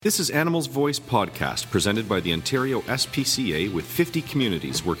This is Animals Voice podcast presented by the Ontario SPCA with 50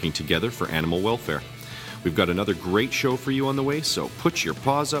 communities working together for animal welfare. We've got another great show for you on the way, so put your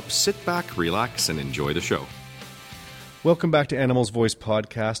paws up, sit back, relax, and enjoy the show. Welcome back to Animals Voice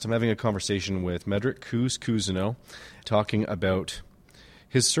podcast. I'm having a conversation with Medrick Cousineau talking about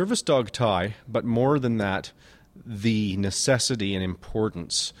his service dog Ty, but more than that, the necessity and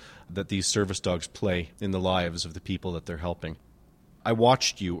importance that these service dogs play in the lives of the people that they're helping. I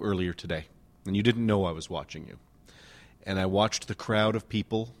watched you earlier today, and you didn't know I was watching you. And I watched the crowd of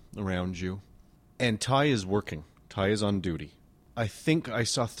people around you. And Ty is working. Ty is on duty. I think I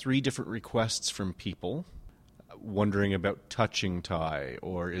saw 3 different requests from people wondering about touching Ty,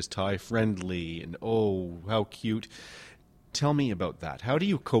 or is Ty friendly, and oh, how cute. Tell me about that. How do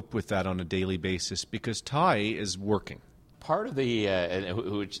you cope with that on a daily basis? Because Ty is working. Part of the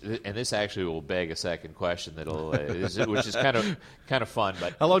and this actually will beg a second question which is kind of fun.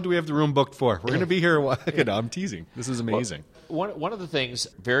 But how long do we have the room booked for? We're going to be here a while. No, I'm teasing. This is amazing. Well, one of the things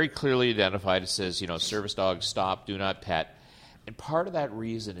very clearly identified, it says, service dogs stop, do not pet. And part of that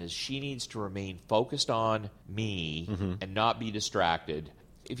reason is she needs to remain focused on me and not be distracted.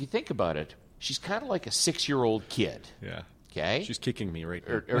 If you think about it, she's kind of like a 6-year-old kid. Yeah. Okay? She's kicking me right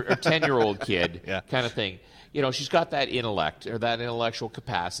now. Or 10-year-old kid yeah. kind of thing. She's got that intellect or that intellectual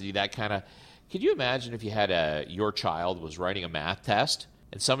capacity, that kind of... Could you imagine if you had your child was writing a math test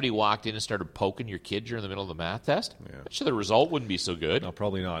and somebody walked in and started poking your kid during the middle of the math test? Yeah. I'm sure the result wouldn't be so good. No,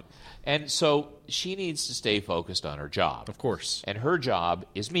 probably not. And so she needs to stay focused on her job. Of course. And her job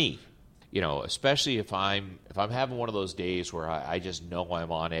is me. Especially if I'm having one of those days where I just know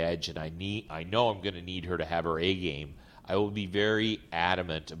I'm on edge and I know I'm going to need her to have her A game, I will be very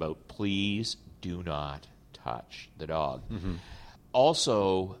adamant about please do not touch the dog.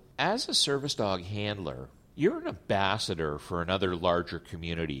 Also, as a service dog handler, you're an ambassador for another larger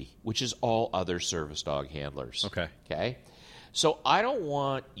community, which is all other service dog handlers. Okay? So I don't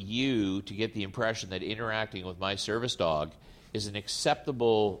want you to get the impression that interacting with my service dog is an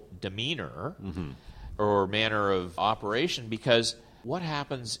acceptable demeanor or manner of operation, because what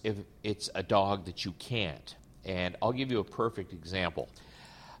happens if it's a dog that you can't? And I'll give you a perfect example.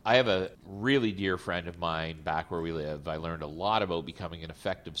 I have a really dear friend of mine back where we live. I learned a lot about becoming an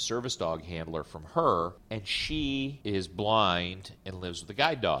effective service dog handler from her, and she is blind and lives with a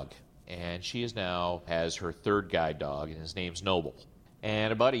guide dog. And she has her 3rd guide dog, and his name's Noble.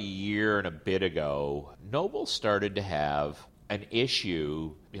 And about a year and a bit ago, Noble started to have an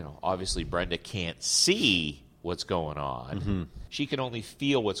issue. Obviously Brenda can't see what's going on. She can only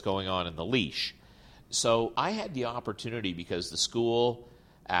feel what's going on in the leash. So I had the opportunity, because the school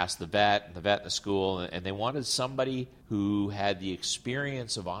asked the vet and the school, and they wanted somebody who had the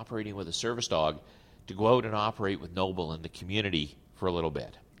experience of operating with a service dog to go out and operate with Noble in the community for a little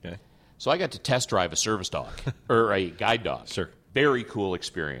bit. Okay. So I got to test drive a service dog, or a guide dog. Sure. Very cool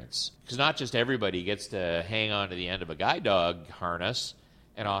experience. Because not just everybody gets to hang on to the end of a guide dog harness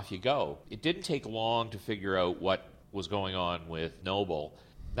and off you go. It didn't take long to figure out what was going on with Noble.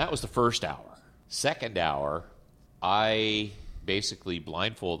 That was the first hour. Second hour, I basically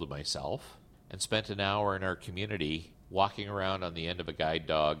blindfolded myself and spent an hour in our community walking around on the end of a guide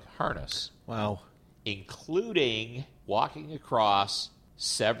dog harness. Wow. Including walking across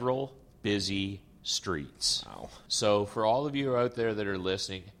several busy streets. Wow. So for all of you out there that are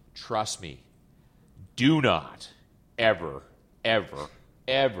listening, trust me, do not ever, ever,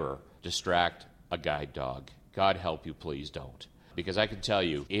 ever distract a guide dog. God help you, please don't. Because I can tell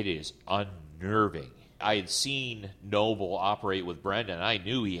you, it is unnerving. I had seen Noble operate with Brenda, and I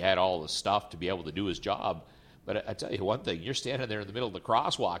knew he had all the stuff to be able to do his job. But I tell you one thing, you're standing there in the middle of the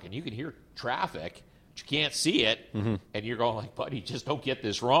crosswalk, and you can hear traffic, but you can't see it, and you're going like, buddy, just don't get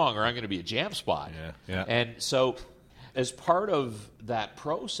this wrong, or I'm going to be a jam spot. Yeah. And so as part of that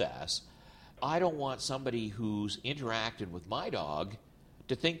process, I don't want somebody who's interacted with my dog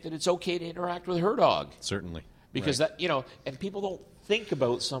to think that it's okay to interact with her dog. Certainly. Because right. And people don't think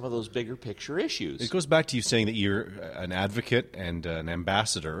about some of those bigger picture issues. It goes back to you saying that you're an advocate and an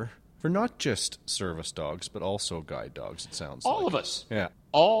ambassador for not just service dogs, but also guide dogs, it sounds like. All of us. Yeah.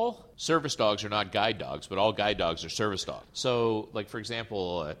 All service dogs are not guide dogs, but all guide dogs are service dogs. So, like, for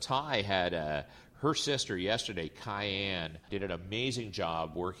example, Ty had her sister yesterday, Cayenne, did an amazing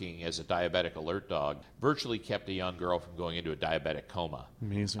job working as a diabetic alert dog, virtually kept a young girl from going into a diabetic coma.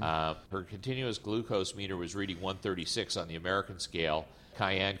 Amazing. Her continuous glucose meter was reading 136 on the American scale.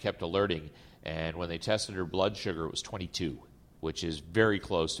 Cayenne kept alerting, and when they tested her blood sugar, it was 22, which is very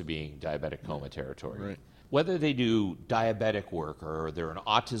close to being diabetic coma territory. Right. Whether they do diabetic work, or they're an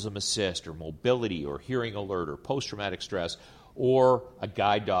autism assist, or mobility, or hearing alert, or post-traumatic stress, or a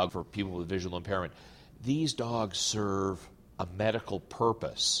guide dog for people with visual impairment. These dogs serve a medical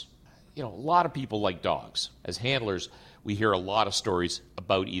purpose. A lot of people like dogs. As handlers, we hear a lot of stories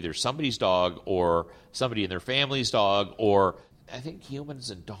about either somebody's dog or somebody in their family's dog, or I think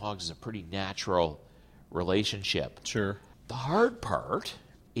humans and dogs is a pretty natural relationship. Sure. The hard part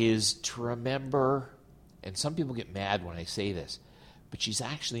is to remember, and some people get mad when I say this, but she's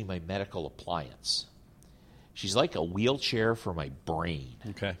actually my medical appliance. She's like a wheelchair for my brain.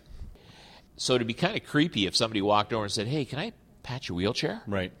 Okay. So it'd be kind of creepy if somebody walked over and said, "Hey, can I pat your wheelchair?"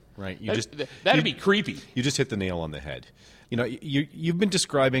 Right. That'd be creepy. You just hit the nail on the head. You've been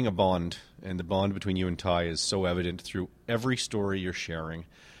describing a bond, and the bond between you and Ty is so evident through every story you're sharing.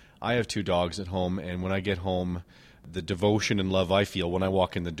 I have 2 dogs at home, and when I get home, the devotion and love I feel when I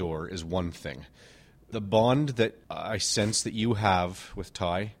walk in the door is one thing. The bond that I sense that you have with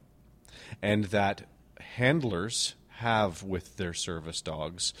Ty, and that handlers have with their service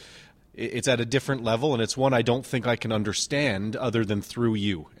dogs, it's at a different level, and it's one I don't think I can understand other than through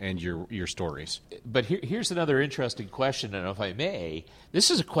you and your stories. But here's another interesting question, and if I may,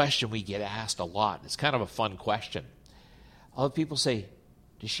 this is a question we get asked a lot. It's kind of a fun question. All the people say,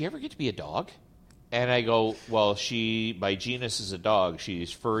 "Does she ever get to be a dog?" And I go, well, she, by genus, is a dog.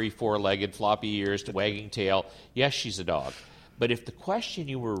 She's furry, 4-legged, floppy ears, wagging tail. Yes, she's a dog. But if the question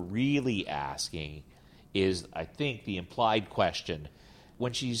you were really asking is, I think, the implied question,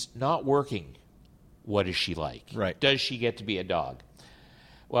 when she's not working, what is she like? Right. Does she get to be a dog?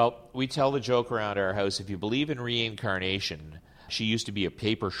 Well, we tell the joke around our house, if you believe in reincarnation, she used to be a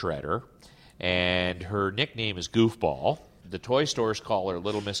paper shredder, and her nickname is Goofball. The toy stores call her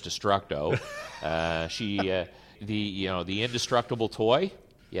Little Miss Destructo. The indestructible toy,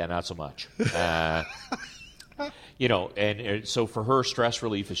 not so much. And so for her, stress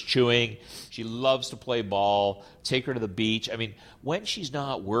relief is chewing. She loves to play ball, take her to the beach. I mean, when she's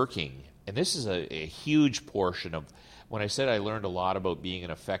not working, and this is a huge portion of, when I said I learned a lot about being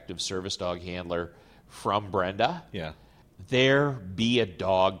an effective service dog handler from Brenda, their be a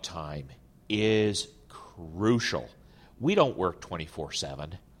dog time is crucial. We don't work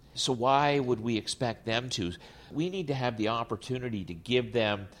 24/7, so why would we expect them to? We need to have the opportunity to give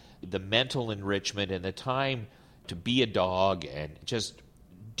them the mental enrichment and the time to be a dog and just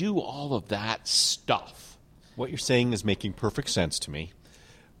do all of that stuff. What you're saying is making perfect sense to me.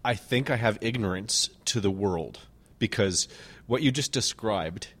 I think I have ignorance to the world, because what you just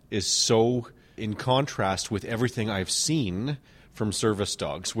described is so in contrast with everything I've seen from service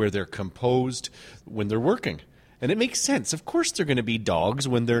dogs, where they're composed when they're working. And it makes sense. Of course they're going to be dogs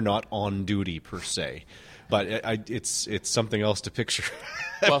when they're not on duty, per se. But it's something else to picture.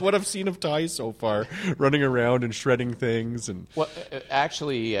 Well, what I've seen of Ty so far, running around and shredding things. Well,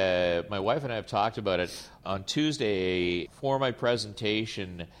 actually, my wife and I have talked about it. On Tuesday, for my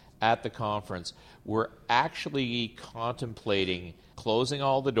presentation at the conference, we're actually contemplating closing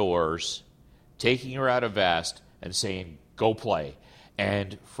all the doors, taking her out of vest, and saying, "Go play."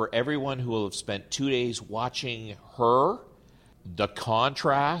 And for everyone who will have spent 2 days watching her, the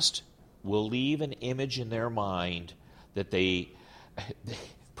contrast will leave an image in their mind that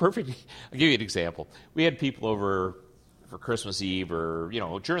perfect. I'll give you an example. We had people over for Christmas Eve or,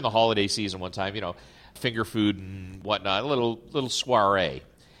 during the holiday season one time, finger food and whatnot, a little soiree.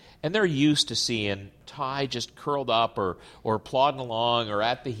 And they're used to seeing Ty just curled up or plodding along or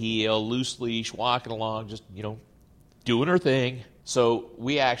at the heel, loose leash, walking along, just, doing her thing. So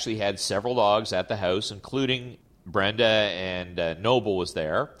we actually had several dogs at the house, including Brenda, and Noble was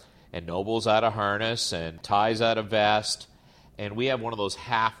there. And Noble's out of harness, and Ty's out of vest. And we have one of those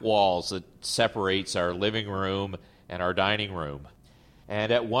half walls that separates our living room and our dining room.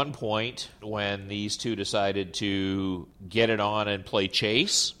 And at one point, when these two decided to get it on and play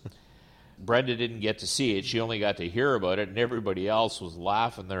chase, Brenda didn't get to see it. She only got to hear about it, and everybody else was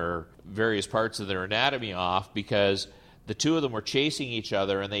laughing their various parts of their anatomy off because the two of them were chasing each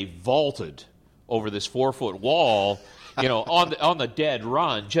other, and they vaulted over this 4-foot wall, on the dead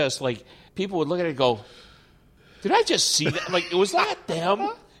run. Just like people would look at it and go, "Did I just see that? Like, was that them?"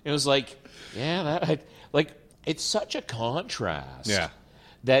 It was like, yeah, it's such a contrast. Yeah.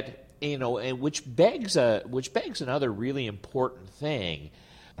 That and which begs another really important thing.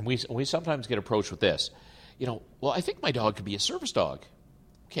 And we sometimes get approached with this. Well, I think my dog could be a service dog.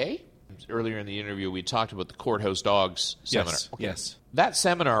 Okay. Earlier in the interview, we talked about the Courthouse Dogs seminar. Yes. That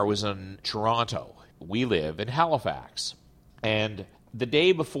seminar was in Toronto. We live in Halifax. And the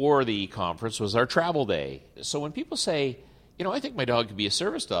day before the conference was our travel day. So when people say, I think my dog could be a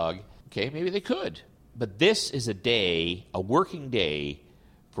service dog, okay, maybe they could. But this is a working day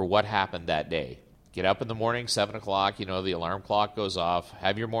for what happened that day. Get up in the morning, 7 o'clock, the alarm clock goes off.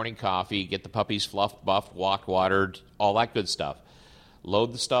 Have your morning coffee, get the puppies fluffed, buffed, walked, watered, all that good stuff.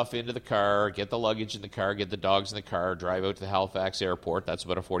 Load the stuff into the car, get the luggage in the car, get the dogs in the car, drive out to the Halifax airport. That's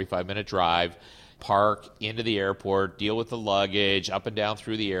about a 45-minute drive. Park into the airport, deal with the luggage, up and down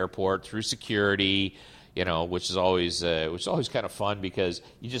through the airport, through security, which is always kind of fun because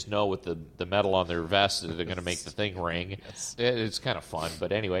you just know with the metal on their vest that they're going to make the thing ring. Yes. It's kind of fun.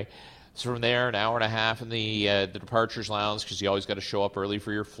 But anyway, so from there, an hour and a half in the departures lounge because you always got to show up early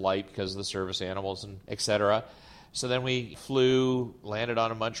for your flight because of the service animals and et cetera. So then we flew, landed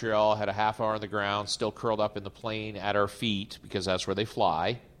on in Montreal, had a half hour on the ground, still curled up in the plane at our feet because that's where they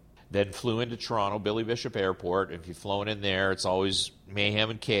fly. Then flew into Toronto, Billy Bishop Airport. If you've flown in there, it's always mayhem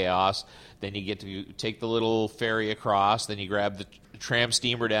and chaos. Then you get to take the little ferry across. Then you grab the tram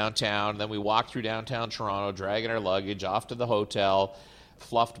steamer downtown. Then we walk through downtown Toronto, dragging our luggage off to the hotel,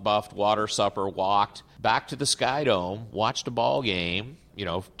 fluffed, buffed, water, supper, walked back to the Sky Dome, watched a ball game,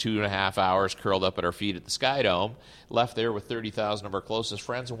 2.5 hours curled up at our feet at the Sky Dome, left there with 30,000 of our closest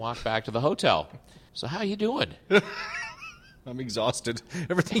friends and walked back to the hotel. So how you doing? I'm exhausted.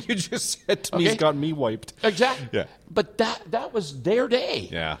 Everything you just said to me has got me wiped. Exactly. Yeah. But that was their day.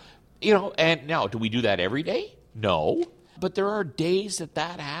 Yeah. And now, do we do that every day? No. But there are days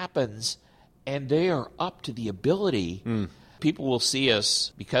that happens, and they are up to the ability. People will see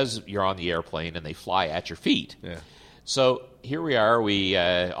us because you're on the airplane and they fly at your feet. Yeah. So here we are. We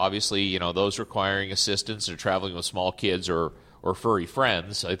obviously, those requiring assistance or traveling with small kids or furry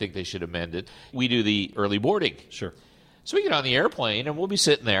friends, I think they should amend it. We do the early boarding. Sure. So we get on the airplane, and we'll be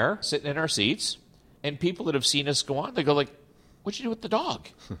sitting in our seats, and people that have seen us go on, they go like, what'd you do with the dog?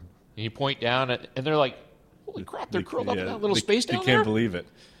 And you point down, and they're like, holy crap, they're curled up in that little space down there? They can't believe it.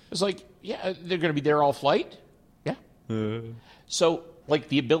 It's like, yeah, they're going to be there all flight? Yeah. So,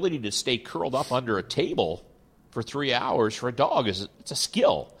 the ability to stay curled up under a table for 3 hours for a dog, it's a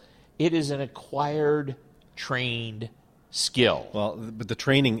skill. It is an acquired, trained skill. Well, but the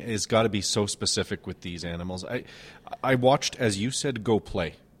training has got to be so specific with these animals. I watched, as you said, Go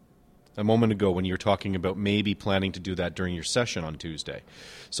Play a moment ago when you were talking about maybe planning to do that during your session on Tuesday.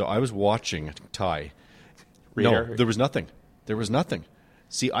 So I was watching Ty. Reader. No, there was nothing. There was nothing.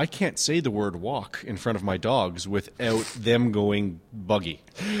 See, I can't say the word walk in front of my dogs without them going buggy.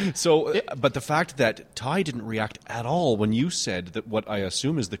 So, but the fact that Ty didn't react at all when you said that what I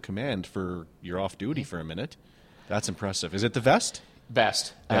assume is the command for you're off duty for a minute, that's impressive. Is it the vest?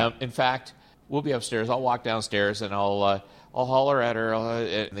 Best. Yeah. In fact, we'll be upstairs. I'll walk downstairs and I'll holler at her.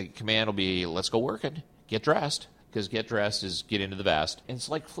 And the command will be, let's go working. Get dressed. Because get dressed is get into the vest. And it's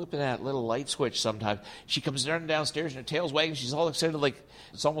like flipping that little light switch sometimes. She comes downstairs and her tail's wagging. She's all excited.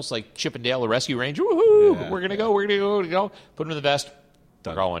 It's almost like Chip and Dale, the Rescue Ranger. Woohoo! Yeah. We're going to go. Put them in the vest.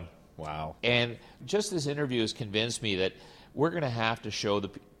 Done. We're going. Wow. And just this interview has convinced me that we're going to have to show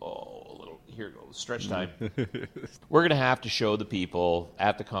here goes stretch time. We're going to have to show the people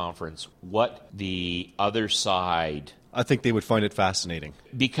at the conference what the other side, I think they would find it fascinating.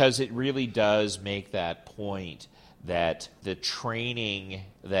 because it really does make that point that the training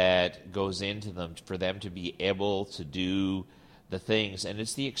that goes into them for them to be able to do the things, and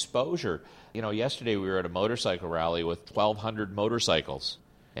it's the exposure. Yesterday we were at a motorcycle rally with 1,200 motorcycles,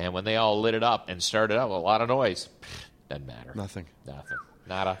 and when they all lit it up and started up, a lot of noise. Doesn't matter. Nothing.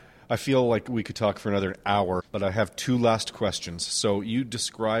 Nada. I feel like we could talk for another hour, but I have two last questions. So you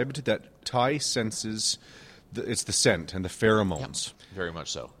described that Ty senses, it's the scent and the pheromones. Yep, very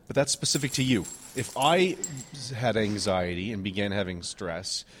much so. But that's specific to you. If I had anxiety and began having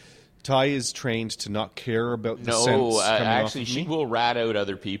stress, Ty is trained to not care about the scents coming actually, off of she me? will rat out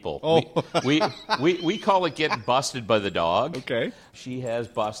other people. Oh. We call it getting busted by the dog. Okay. She has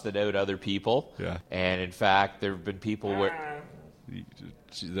busted out other people. Yeah. And in fact, there have been people where...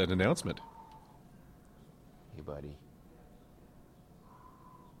 That announcement. Hey, buddy.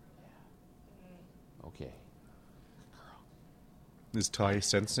 Okay. Is Ty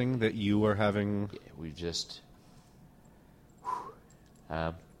sensing that you are having... Yeah, we just...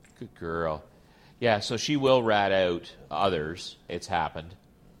 good girl. Yeah, so she will rat out others. It's happened.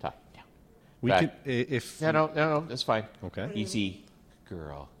 Ty, down. We Back. could, if... No, that's fine. Okay. Easy,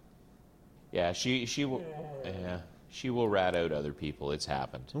 girl. Yeah, she will. Yeah, she will rat out other people. It's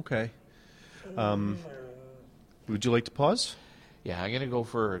happened. Okay. Would you like to pause? Yeah, I'm gonna go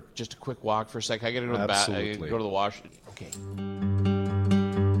for just a quick walk for a sec. I gotta go to the Absolutely. go to the wash. Okay.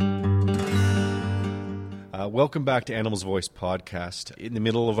 Welcome back to Animals Voice Podcast. In the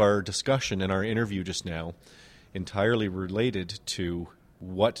middle of our discussion and our interview just now, entirely related to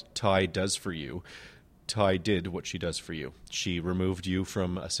what Ty does for you, Ty did what she does for you. She removed you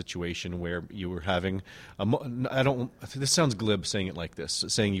from a situation where you were having this sounds glib saying it like this,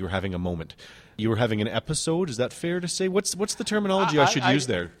 saying you were having a moment. You were having an episode. Is that fair to say? What's the terminology I should use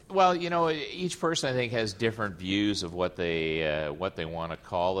there? Well, each person I think has different views of what they want to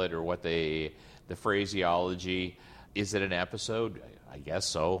call it, or what the phraseology. Is it an episode? I guess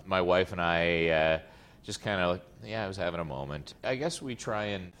so. My wife and I just kind of, I was having a moment. I guess we try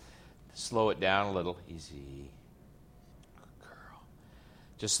and slow it down a little. Easy, girl.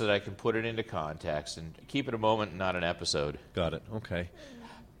 Just so that I can put it into context and keep it a moment, not an episode. Got it. Okay.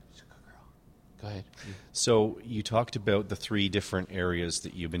 Go ahead. So you talked about the 3 different areas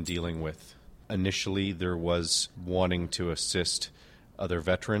that you've been dealing with. Initially, there was wanting to assist other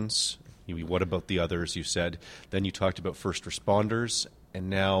veterans. What about the others, you said? Then you talked about first responders, and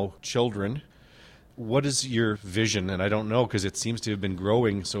now children. What is your vision? And I don't know, because it seems to have been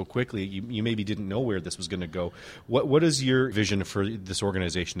growing so quickly. You maybe didn't know where this was going to go. What is your vision for this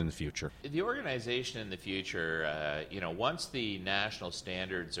organization in the future? The organization in the future, once the national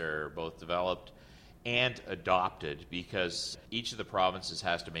standards are both developed and adopted, because each of the provinces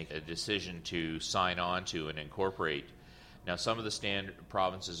has to make a decision to sign on to and incorporate. Now, some of the standard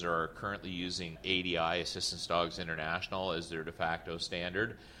provinces are currently using ADI, Assistance Dogs International, as their de facto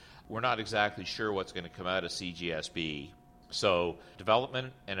standard. We're not exactly sure what's going to come out of CGSB. So,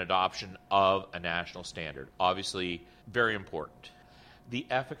 development and adoption of a national standard, obviously very important. The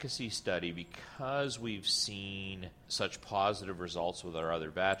efficacy study, because we've seen such positive results with our other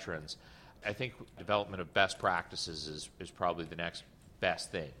veterans, I think development of best practices is probably the next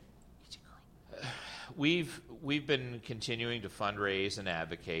best thing. Easy, girl. We've been continuing to fundraise and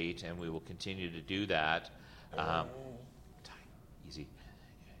advocate, and we will continue to do that. Easy.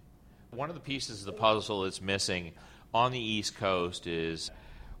 One of the pieces of the puzzle that's missing on the East Coast is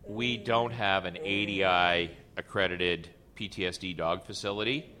we don't have an ADI accredited PTSD dog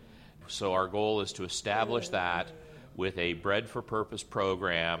facility. So our goal is to establish that with a Bred for Purpose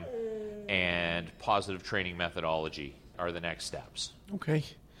program, and positive training methodology are the next steps. Okay.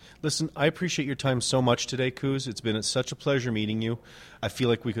 Listen, I appreciate your time so much today, Coos. It's been such a pleasure meeting you. I feel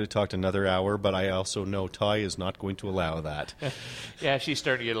like we could have talked another hour, but I also know Ty is not going to allow that. Yeah, she's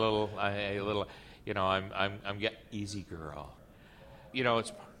starting to get a little. I'm getting easy, girl.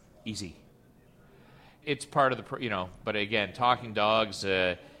 It's easy. It's part of the, But again, talking dogs.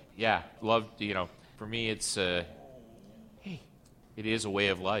 Love. For me, it's. It is a way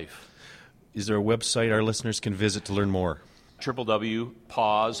of life. Is there a website our listeners can visit to learn more?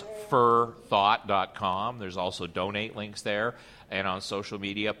 www.pausforthought.com. There's also donate links there. And on social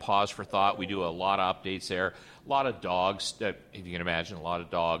media, Pause for Thought. We do a lot of updates there. A lot of dogs, if you can imagine, a lot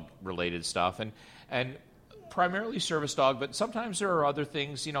of dog-related stuff. And primarily service dog, but sometimes there are other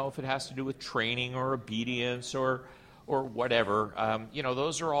things, if it has to do with training or obedience or whatever.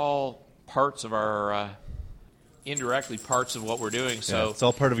 Those are all parts of our... indirectly parts of what we're doing. So it's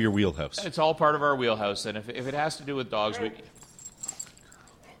all part of your wheelhouse. It's all part of our wheelhouse. And if it has to do with dogs,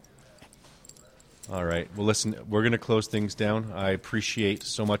 All right. Well, listen, we're going to close things down. I appreciate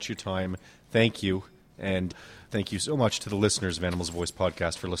so much your time. Thank you. And thank you so much to the listeners of Animals Voice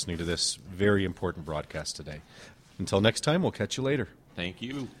Podcast for listening to this very important broadcast today. Until next time, we'll catch you later. Thank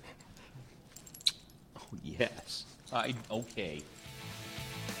you. Oh, yes. Okay.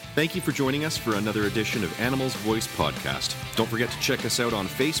 Thank you for joining us for another edition of Animals Voice Podcast. Don't forget to check us out on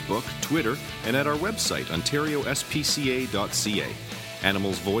Facebook, Twitter, and at our website, ontariospca.ca.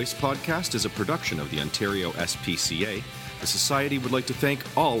 Animals Voice Podcast is a production of the Ontario SPCA. The Society would like to thank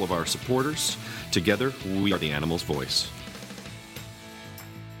all of our supporters. Together, we are the Animals Voice.